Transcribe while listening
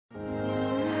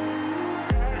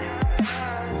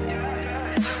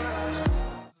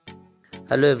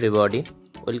Hello everybody,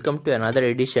 welcome to another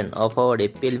edition of our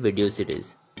APL video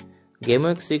series.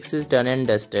 Gameweek 6 is done and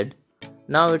dusted.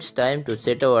 Now it's time to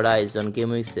set our eyes on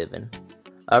Gameweek 7.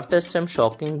 After some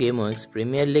shocking game weeks,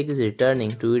 Premier League is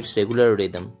returning to its regular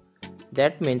rhythm.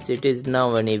 That means it is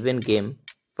now an even game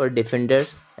for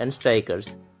defenders and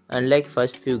strikers, unlike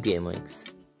first few game weeks.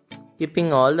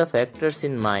 Keeping all the factors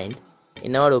in mind,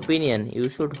 in our opinion, you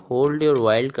should hold your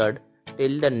wildcard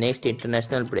till the next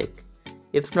international break,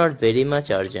 if not very much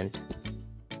urgent.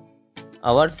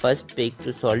 Our first pick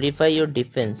to solidify your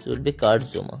defense will be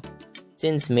Zuma.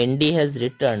 Since Mendy has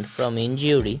returned from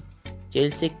injury,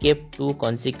 Chelsea kept 2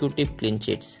 consecutive clean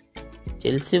sheets.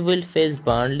 Chelsea will face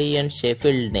Burnley and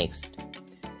Sheffield next.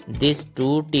 These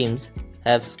two teams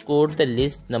have scored the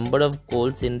least number of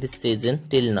goals in this season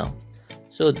till now,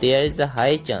 so there is a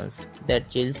high chance that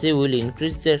Chelsea will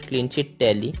increase their clean sheet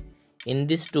tally in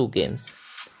these 2 games.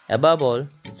 Above all,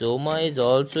 Zuma is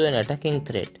also an attacking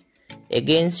threat.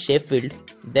 Against Sheffield,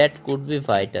 that could be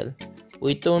vital.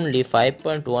 With only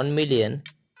 5.1 million,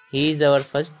 he is our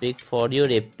first pick for your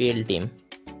FPL team.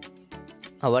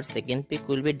 Our second pick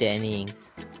will be Danny Ings.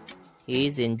 He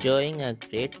is enjoying a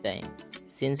great time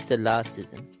since the last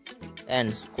season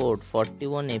and scored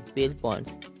 41 FPL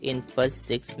points in first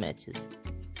 6 matches.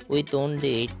 With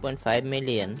only 8.5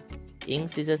 million,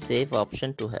 Ings is a safe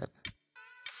option to have.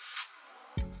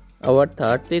 Our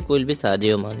third pick will be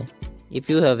Sadio Mane. If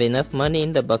you have enough money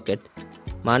in the bucket,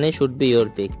 Mane should be your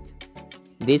pick.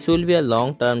 This will be a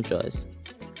long-term choice.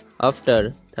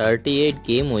 After 38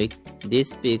 game week,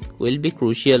 this pick will be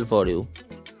crucial for you.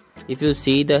 If you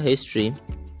see the history,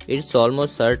 it's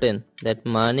almost certain that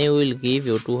Mane will give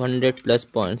you 200 plus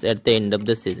points at the end of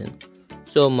the season.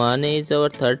 So Mane is our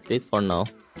third pick for now.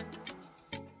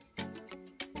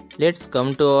 Let's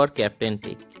come to our captain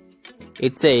pick.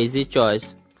 It's an easy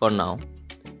choice for now.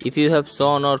 If you have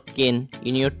Son or Kane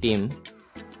in your team,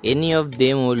 any of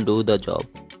them will do the job.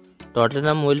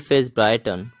 Tottenham will face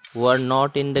Brighton, who are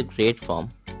not in the great form.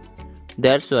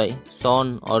 That's why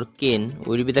Son or Kane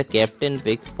will be the captain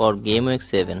pick for Gameweek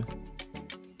 7.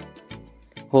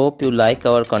 Hope you like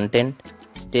our content.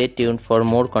 Stay tuned for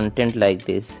more content like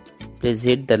this. Please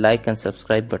hit the like and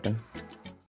subscribe button.